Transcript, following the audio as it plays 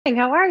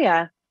How are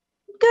you?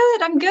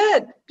 Good, I'm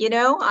good.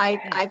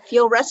 I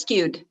feel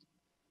rescued.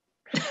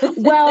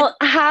 Well,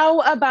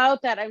 how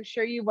about that? I'm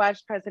sure you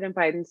watched President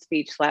Biden's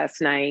speech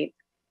last night.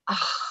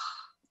 Ah,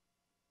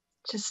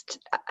 just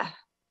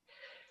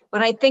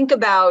when I think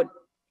about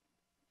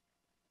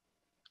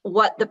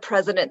what the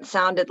president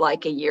sounded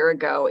like a year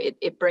ago,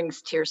 it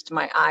brings tears to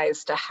my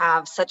eyes to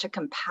have such a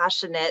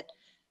compassionate,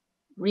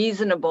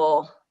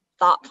 reasonable,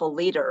 thoughtful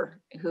leader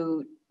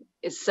who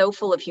is so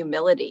full of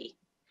humility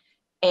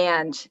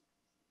and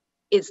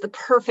is the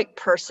perfect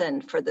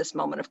person for this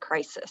moment of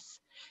crisis.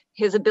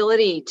 His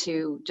ability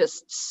to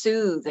just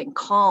soothe and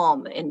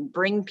calm and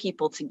bring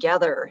people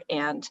together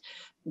and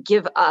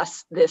give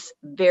us this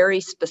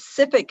very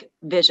specific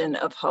vision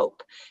of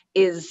hope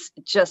is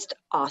just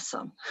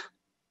awesome.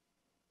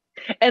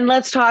 And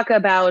let's talk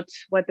about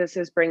what this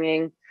is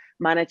bringing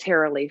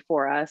monetarily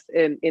for us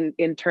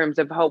in terms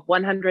of hope.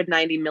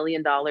 $190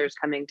 million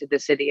coming to the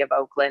city of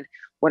Oakland.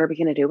 What are we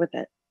going to do with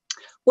it?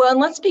 Well, and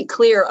let's be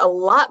clear, a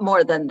lot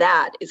more than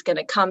that is going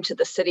to come to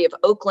the city of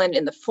Oakland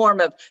in the form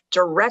of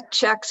direct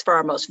checks for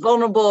our most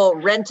vulnerable,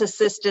 rent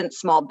assistance,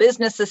 small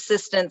business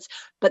assistance.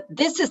 But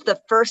this is the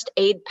first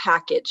aid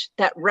package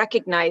that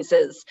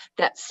recognizes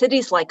that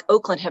cities like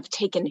Oakland have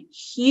taken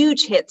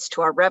huge hits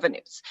to our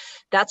revenues.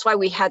 That's why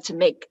we had to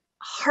make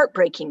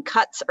heartbreaking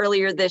cuts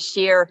earlier this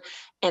year.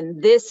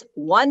 And this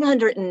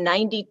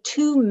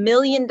 $192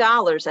 million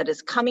that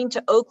is coming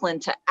to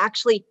Oakland to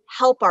actually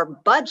help our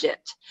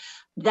budget,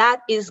 that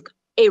is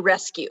a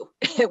rescue.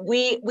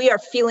 We are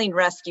feeling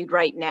rescued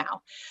right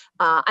now.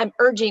 I'm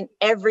urging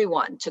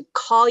everyone to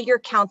call your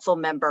council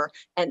member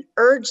and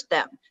urge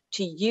them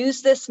to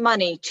use this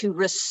money to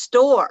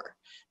restore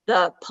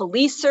the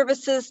police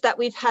services that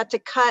we've had to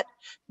cut,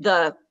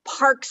 the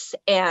parks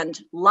and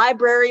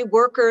library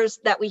workers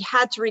that we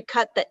had to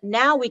recut, that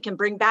now we can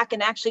bring back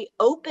and actually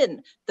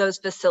open those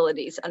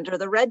facilities under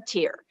the red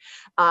tier.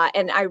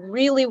 And I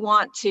really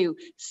want to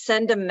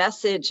send a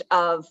message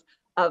of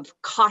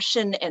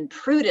caution and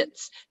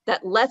prudence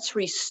that let's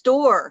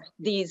restore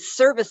these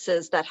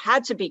services that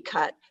had to be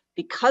cut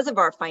because of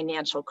our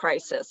financial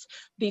crisis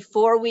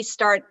before we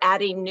start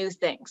adding new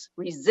things.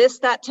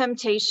 Resist that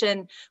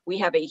temptation. We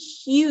have a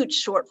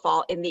huge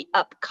shortfall in the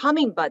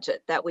upcoming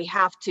budget that we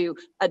have to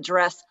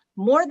address,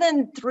 more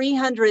than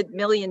 $300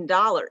 million.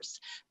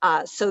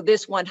 So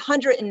this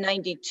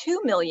 $192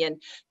 million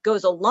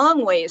goes a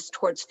long ways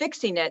towards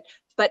fixing it,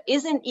 but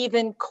isn't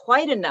even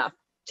quite enough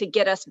to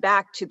get us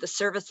back to the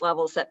service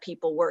levels that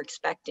people were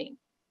expecting.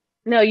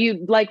 No,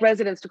 you'd like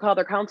residents to call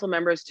their council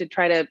members to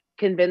try to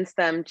convince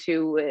them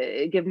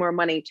to give more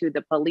money to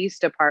the police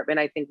department.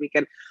 I think we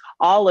can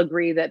all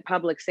agree that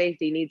public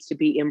safety needs to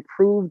be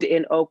improved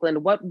in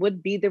Oakland. What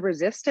would be the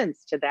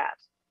resistance to that?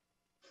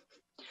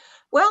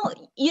 Well,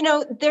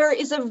 there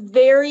is a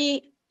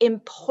very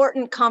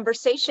important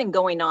conversation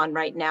going on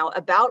right now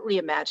about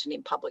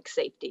reimagining public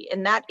safety,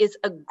 and that is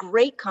a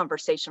great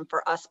conversation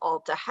for us all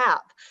to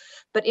have.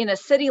 But in a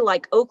city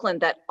like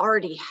Oakland that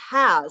already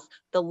has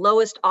the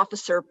lowest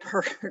officer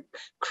per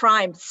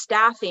crime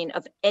staffing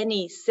of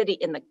any city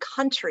in the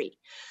country,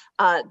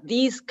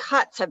 these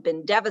cuts have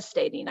been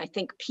devastating. I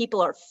think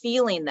people are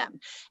feeling them.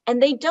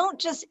 And they don't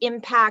just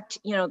impact,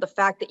 the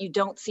fact that you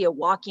don't see a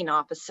walking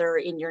officer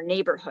in your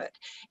neighborhood.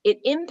 It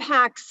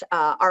impacts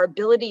our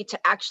ability to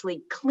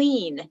actually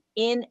clean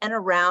in and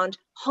around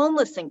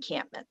homeless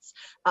encampments.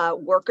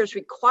 Workers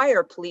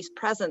require police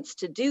presence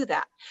to do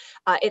that.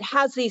 It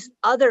has these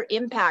other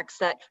impacts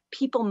that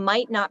people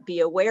might not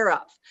be aware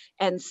of.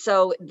 And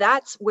so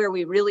that's where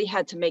we really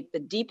had to make the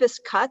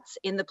deepest cuts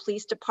in the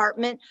police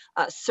department.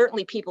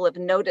 Certainly people have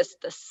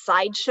noticed the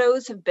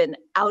sideshows have been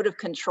out of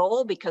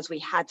control because we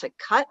had to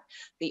cut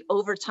the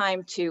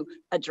overtime to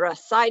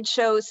address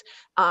sideshows.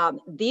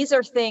 These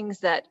are things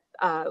that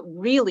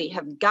really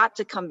have got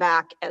to come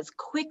back as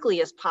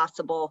quickly as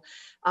possible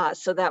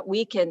so that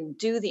we can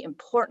do the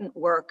important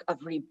work of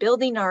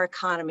rebuilding our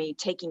economy,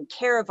 taking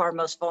care of our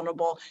most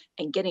vulnerable,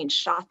 and getting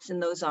shots in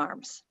those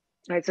arms.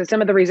 All right, so some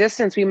of the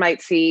resistance we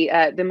might see,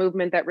 the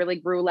movement that really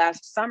grew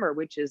last summer,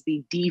 which is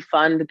the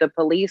defund the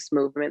police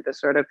movement, the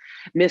sort of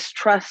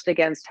mistrust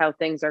against how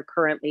things are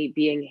currently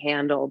being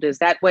handled. Is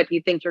that what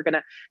you think you're going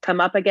to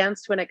come up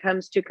against when it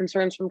comes to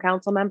concerns from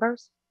council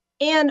members?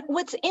 And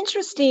what's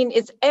interesting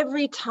is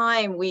every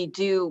time we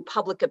do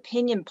public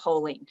opinion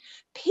polling,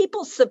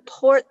 people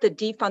support the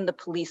defund the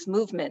police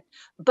movement,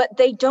 but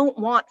they don't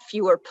want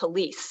fewer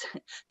police.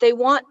 They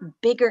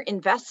want bigger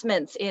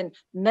investments in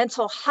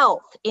mental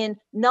health, in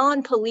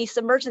non-police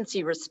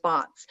emergency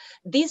response.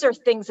 These are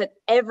things that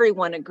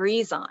everyone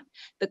agrees on.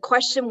 The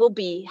question will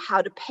be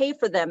how to pay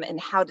for them and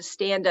how to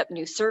stand up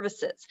new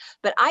services.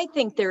 But I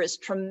think there is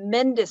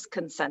tremendous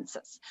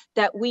consensus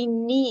that we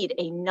need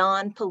a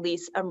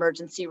non-police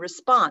emergency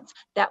response,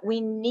 that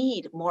we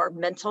need more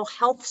mental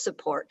health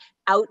support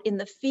out in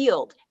the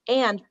field,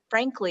 and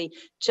frankly,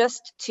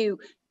 just to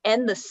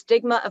end the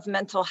stigma of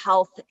mental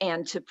health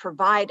and to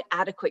provide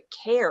adequate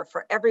care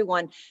for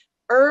everyone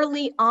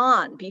early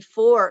on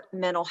before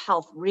mental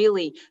health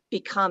really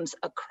becomes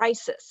a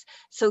crisis.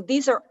 So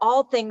these are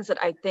all things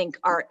that I think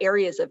are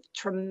areas of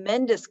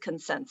tremendous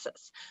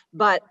consensus.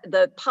 But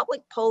the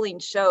public polling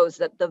shows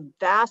that the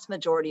vast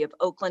majority of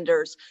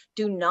Oaklanders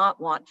do not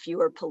want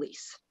fewer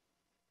police.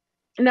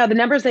 Now, the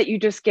numbers that you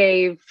just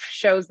gave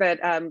shows that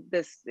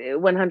this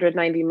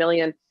 190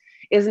 million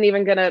isn't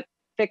even going to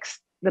fix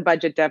the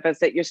budget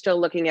deficit. You're still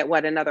looking at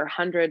what, another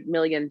 $100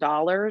 million?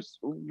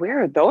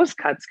 Where are those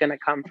cuts going to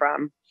come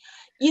from?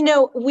 You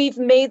know, we've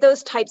made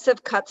those types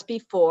of cuts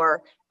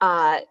before.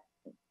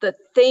 The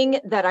thing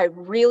that I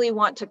really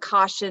want to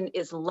caution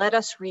is let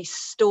us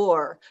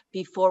restore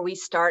before we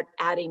start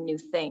adding new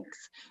things.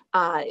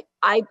 I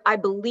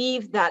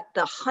believe that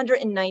the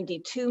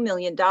 $192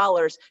 million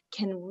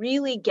can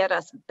really get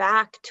us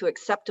back to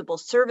acceptable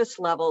service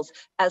levels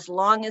as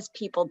long as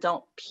people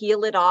don't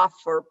peel it off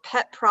for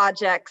pet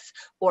projects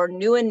or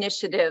new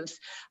initiatives.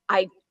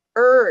 I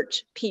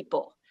urge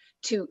people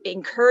to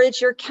encourage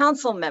your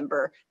council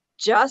member,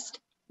 just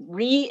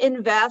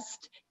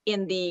reinvest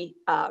in the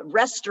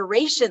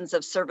restorations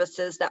of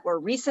services that were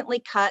recently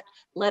cut.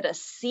 Let us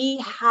see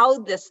how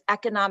this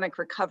economic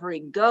recovery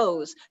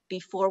goes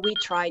before we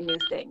try new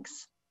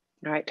things.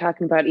 All right,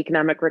 talking about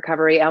economic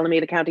recovery,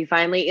 Alameda County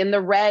finally in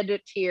the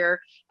red tier.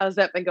 How's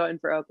that been going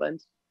for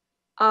Oakland?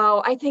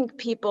 Oh, I think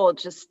people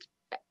just,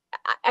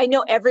 I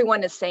know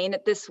everyone is saying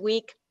it this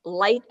week,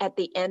 light at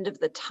the end of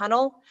the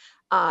tunnel,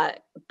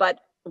 but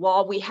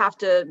while we have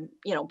to,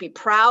 be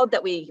proud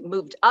that we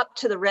moved up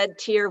to the red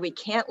tier, we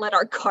can't let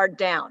our guard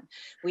down.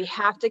 We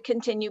have to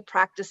continue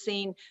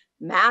practicing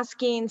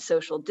masking,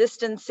 social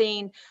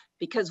distancing,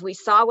 because we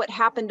saw what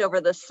happened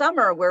over the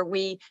summer where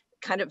we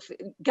kind of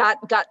got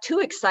too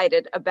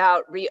excited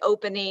about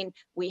reopening.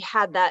 We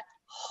had that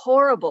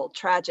horrible,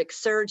 tragic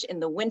surge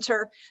in the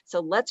winter. So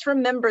let's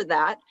remember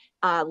that.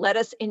 Let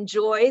us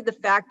enjoy the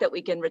fact that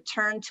we can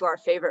return to our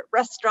favorite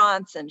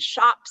restaurants and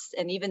shops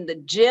and even the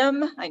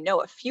gym. I know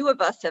a few of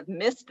us have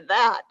missed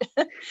that.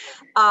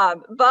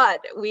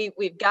 But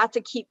we've got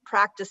to keep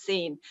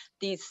practicing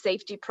these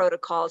safety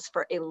protocols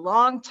for a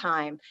long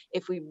time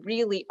if we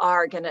really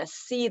are going to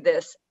see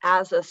this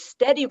as a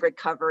steady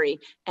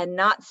recovery and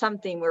not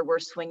something where we're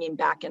swinging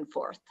back and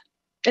forth.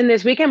 And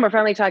this weekend, we're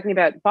finally talking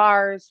about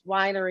bars,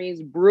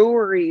 wineries,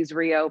 breweries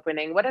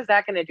reopening. What is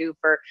that going to do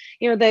for,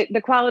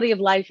 the quality of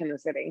life in the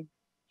city?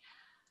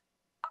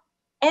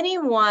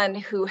 Anyone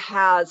who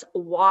has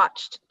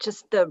watched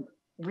just the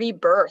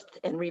rebirth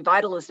and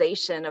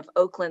revitalization of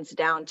Oakland's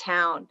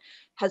downtown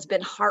has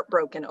been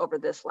heartbroken over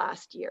this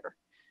last year.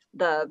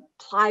 The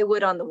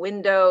plywood on the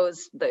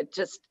windows, the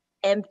just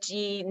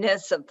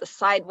emptiness of the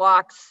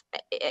sidewalks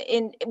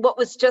in what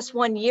was just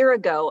 1 year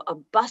ago, a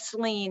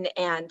bustling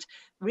and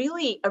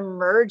really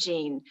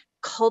emerging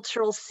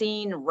cultural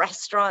scene,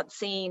 restaurant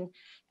scene.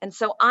 And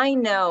so I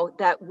know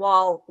that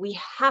while we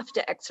have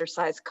to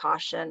exercise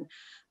caution,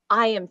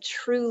 I am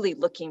truly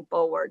looking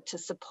forward to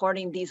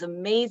supporting these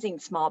amazing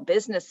small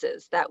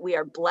businesses that we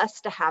are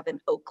blessed to have in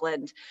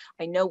Oakland.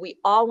 I know we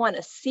all want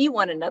to see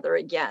one another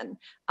again.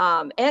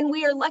 And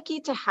we are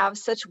lucky to have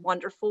such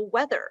wonderful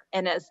weather.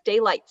 And as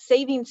daylight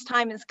savings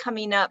time is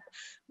coming up,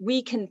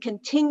 we can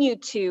continue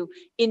to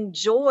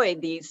enjoy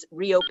these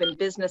reopened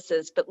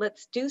businesses, but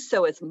let's do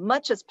so as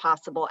much as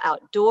possible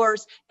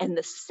outdoors. And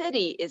the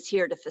city is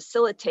here to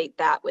facilitate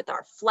that with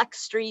our flex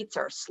streets,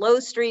 our slow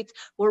streets.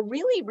 We're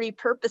really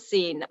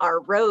repurposing our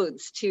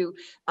roads to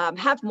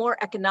have more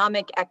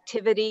economic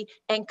activity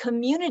and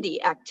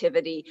community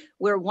activity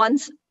where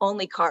once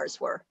only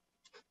cars were.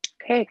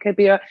 Okay, it could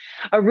be a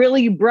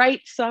really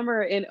bright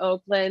summer in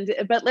Oakland,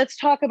 but let's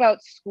talk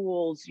about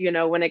schools.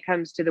 When it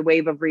comes to the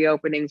wave of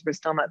reopenings, we're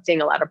still not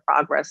seeing a lot of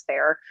progress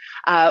there.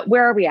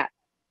 Where are we at?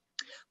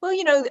 Well,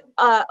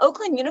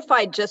 Oakland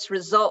Unified just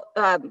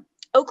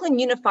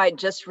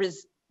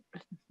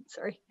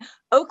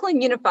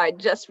Oakland Unified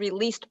just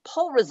released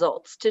poll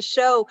results to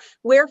show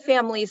where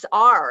families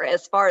are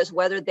as far as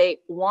whether they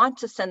want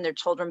to send their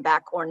children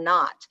back or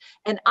not.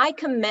 And I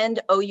commend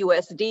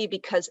OUSD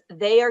because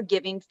they are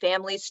giving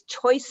families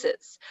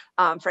choices.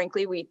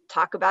 Frankly, we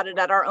talk about it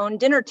at our own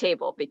dinner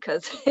table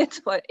because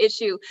it's an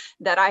issue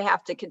that I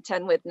have to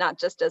contend with, not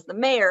just as the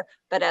mayor,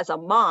 but as a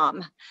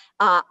mom.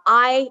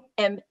 I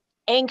am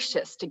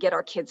anxious to get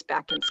our kids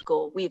back in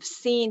school. We've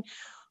seen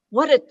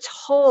what a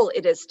toll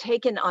it has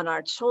taken on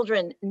our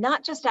children,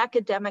 not just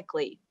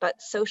academically, but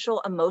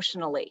social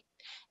emotionally.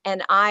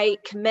 And I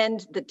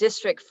commend the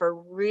district for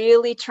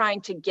really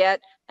trying to get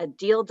a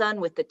deal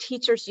done with the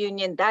teachers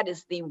union. That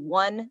is the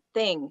one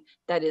thing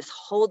that is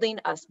holding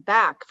us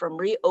back from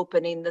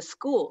reopening the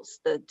schools.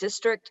 The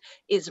district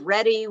is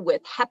ready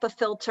with HEPA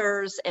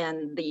filters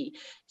and the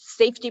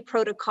safety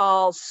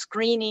protocols,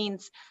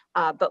 screenings,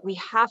 but we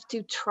have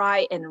to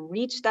try and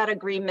reach that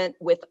agreement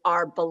with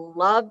our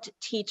beloved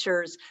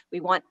teachers. We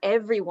want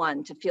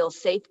everyone to feel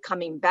safe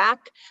coming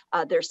back.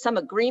 There's some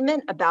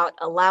agreement about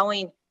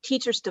allowing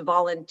teachers to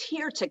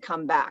volunteer to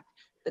come back.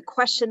 The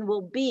question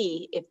will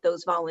be if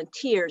those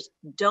volunteers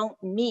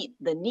don't meet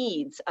the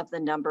needs of the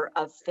number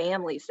of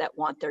families that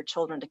want their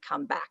children to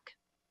come back.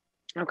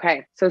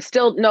 Okay, so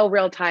still no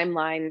real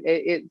timeline.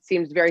 It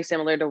seems very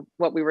similar to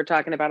what we were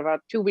talking about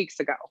 2 weeks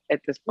ago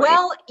at this point.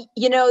 Well,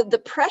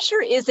 the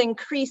pressure is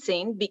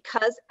increasing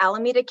because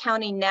Alameda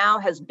County now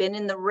has been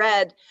in the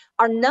red.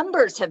 Our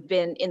numbers have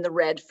been in the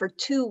red for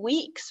 2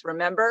 weeks.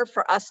 Remember,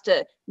 for us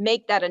to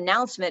make that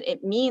announcement,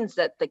 it means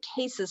that the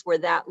cases were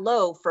that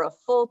low for a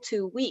full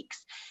 2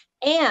 weeks.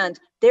 And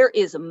there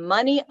is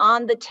money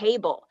on the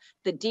table.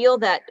 The deal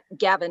that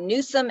Gavin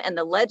Newsom and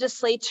the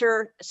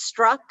legislature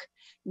struck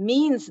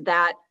means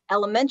that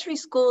elementary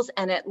schools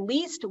and at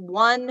least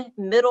one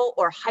middle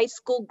or high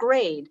school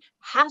grade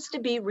has to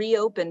be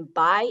reopened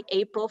by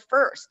April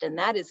 1st. And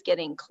that is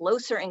getting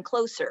closer and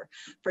closer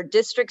for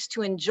districts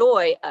to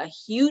enjoy a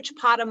huge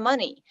pot of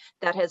money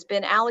that has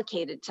been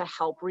allocated to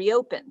help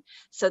reopen.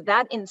 So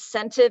that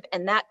incentive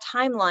and that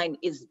timeline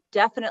is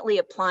definitely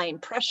applying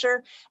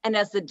pressure. And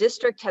as the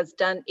district has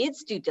done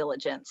its due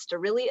diligence to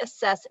really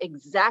assess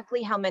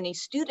exactly how many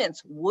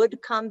students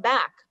would come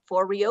back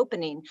for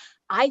reopening,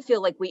 I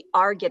feel like we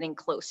are getting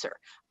closer.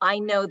 I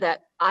know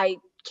that I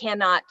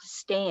cannot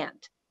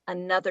stand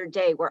another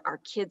day where our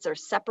kids are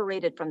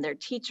separated from their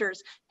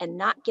teachers and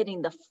not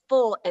getting the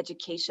full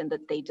education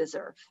that they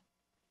deserve.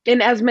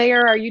 And as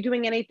mayor, are you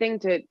doing anything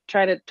to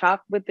try to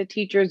talk with the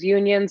teachers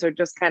unions, or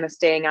just kind of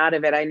staying out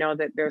of it? I know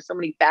that there's so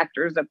many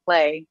factors at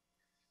play.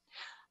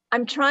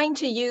 I'm trying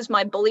to use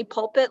my bully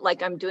pulpit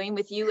like I'm doing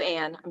with you,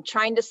 Anne. I'm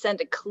trying to send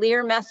a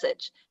clear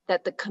message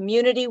that the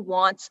community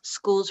wants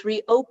schools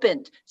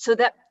reopened so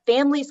that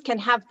families can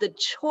have the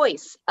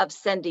choice of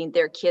sending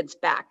their kids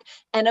back.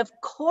 And of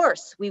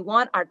course, we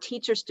want our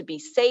teachers to be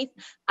safe.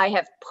 I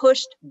have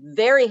pushed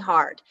very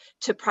hard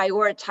to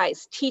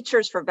prioritize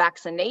teachers for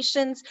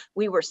vaccinations.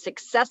 We were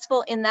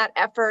successful in that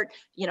effort.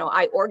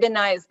 I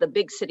organized the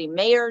big city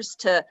mayors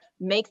to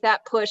make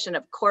that push. And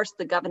of course,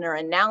 the governor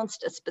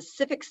announced a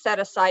specific set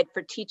aside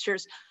for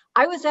teachers.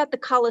 I was at the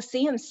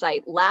Coliseum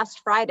site last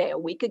Friday, a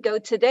week ago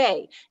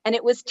today, and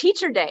it was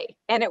Teacher Day.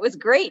 And it was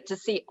great to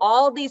see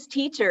all these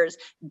teachers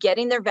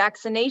getting their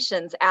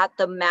vaccinations at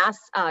the mass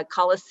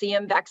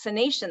Coliseum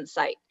vaccination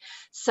site.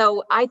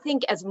 So I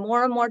think as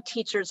more and more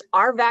teachers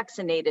are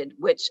vaccinated,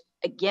 which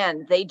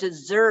again, they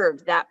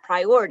deserve that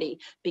priority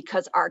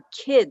because our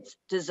kids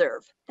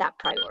deserve that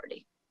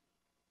priority.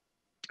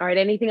 All right,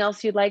 anything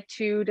else you'd like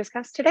to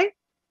discuss today?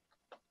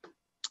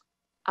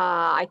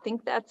 I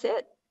think that's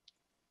it.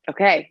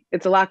 Okay,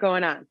 it's a lot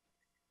going on.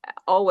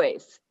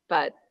 Always,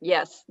 but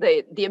yes,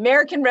 the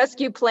American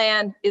Rescue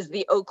Plan is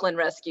the Oakland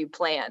Rescue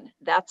Plan.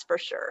 That's for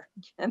sure.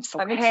 And so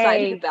I'm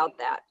excited about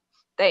that.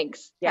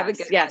 Thanks. Yes, Have a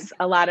good one. Yes,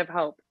 a lot of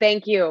hope.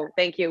 Thank you.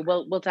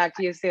 We'll talk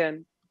to you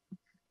soon.